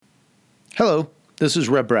Hello, this is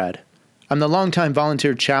Reb Brad. I'm the longtime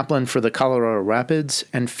volunteer chaplain for the Colorado Rapids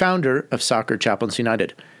and founder of Soccer Chaplains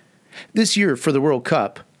United. This year, for the World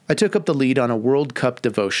Cup, I took up the lead on a World Cup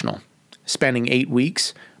devotional. Spanning 8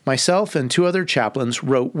 weeks, myself and 2 other chaplains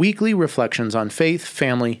wrote weekly reflections on faith,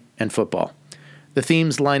 family, and football. The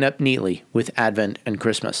themes line up neatly with Advent and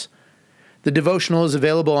Christmas. The devotional is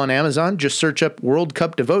available on Amazon. Just search up World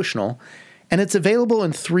Cup Devotional, and it's available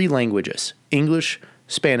in 3 languages: English,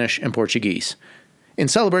 Spanish, and Portuguese. In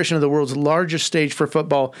celebration of the world's largest stage for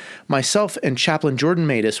football, myself and Chaplain Jordan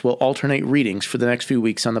Matus will alternate readings for the next few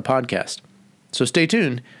weeks on the podcast. So stay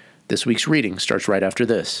tuned. This week's reading starts right after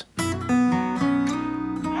this. He's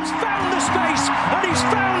found the space, and he's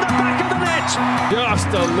found the back of the net. Just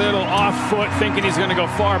a little off foot, thinking he's going to go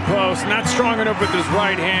far post. Not strong enough with his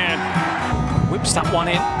right hand. Whips that one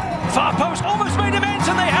in. Far post, almost made him ends,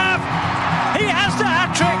 and they have. He has the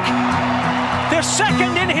hat-trick. The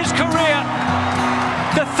second in his career.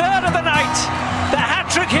 The third of the night. The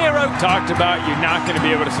hat-trick hero. Talked about you're not going to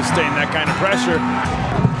be able to sustain that kind of pressure.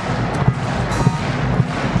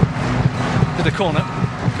 To the corner.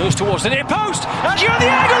 Goes towards the near post. And you're the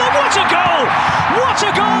angle, and what a goal! What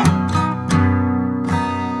a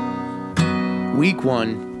goal! Week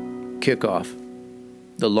 1, kickoff.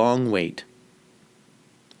 The long wait.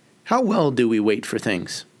 How well do we wait for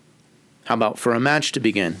things? How about for a match to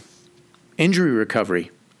begin? Injury recovery,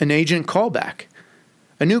 an agent callback,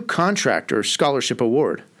 a new contract or scholarship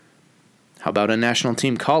award. How about a national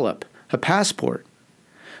team call-up, a passport?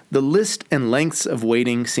 The list and lengths of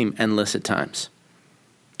waiting seem endless at times.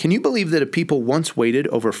 Can you believe that a people once waited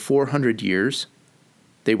over 400 years?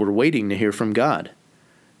 They were waiting to hear from God.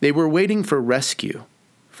 They were waiting for rescue,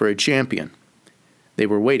 for a champion. They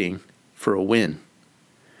were waiting for a win.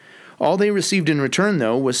 All they received in return,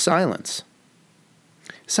 though, was silence.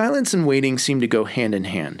 Silence and waiting seem to go hand in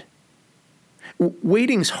hand.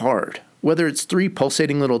 Waiting's hard, whether it's 3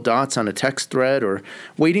 pulsating little dots on a text thread or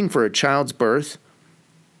waiting for a child's birth.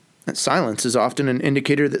 Silence is often an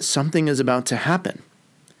indicator that something is about to happen.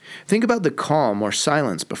 Think about the calm or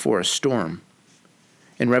silence before a storm.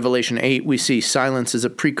 In Revelation 8, we see silence as a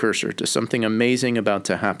precursor to something amazing about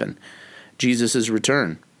to happen: Jesus'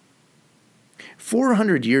 return.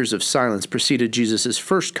 400 years of silence preceded Jesus'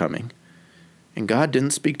 first coming. And God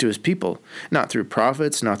didn't speak to his people, not through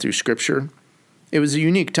prophets, not through Scripture. It was a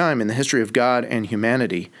unique time in the history of God and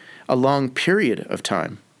humanity, a long period of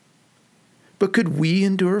time. But could we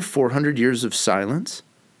endure 400 years of silence?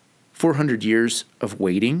 400 years of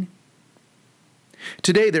waiting?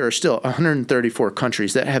 Today, there are still 134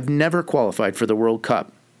 countries that have never qualified for the World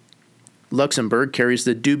Cup. Luxembourg carries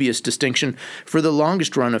the dubious distinction for the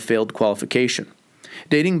longest run of failed qualification.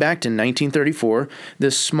 Dating back to 1934,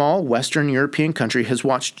 this small Western European country has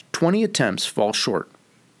watched 20 attempts fall short.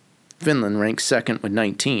 Finland ranks second with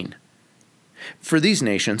 19. For these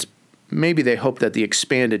nations, maybe they hope that the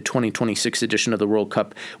expanded 2026 edition of the World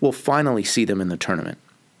Cup will finally see them in the tournament.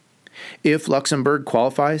 If Luxembourg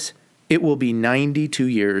qualifies, it will be 92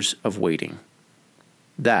 years of waiting.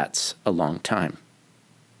 That's a long time.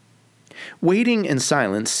 Waiting and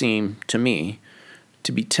silence seem, to me,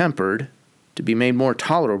 to be tempered, to be made more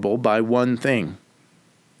tolerable by one thing: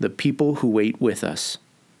 the people who wait with us.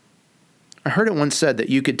 I heard it once said that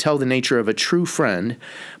you could tell the nature of a true friend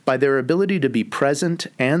by their ability to be present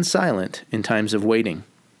and silent in times of waiting.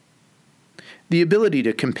 The ability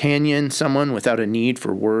to companion someone without a need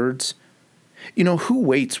for words. You know, who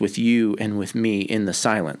waits with you and with me in the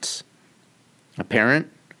silence? A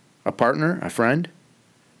parent? A partner? A friend?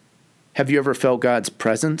 Have you ever felt God's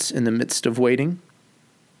presence in the midst of waiting?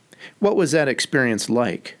 What was that experience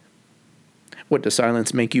like? What does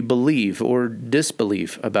silence make you believe or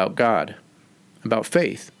disbelieve about God, about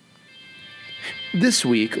faith? This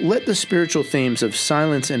week, let the spiritual themes of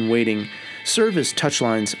silence and waiting serve as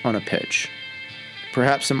touchlines on a pitch.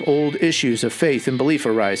 Perhaps some old issues of faith and belief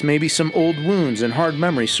arise. Maybe some old wounds and hard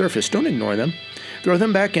memories surface. Don't ignore them. Throw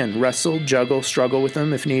them back in. Wrestle, juggle, struggle with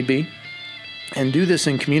them if need be. And do this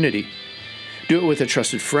in community. Do it with a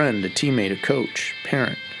trusted friend, a teammate, a coach,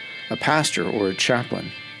 parent, a pastor, or a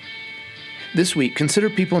chaplain. This week, consider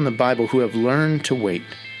people in the Bible who have learned to wait,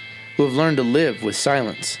 who have learned to live with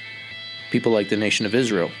silence. People like the nation of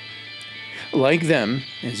Israel. Like them,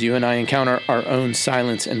 as you and I encounter our own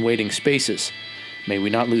silence and waiting spaces, may we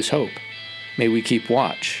not lose hope. May we keep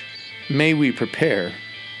watch. May we prepare.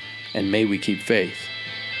 And may we keep faith.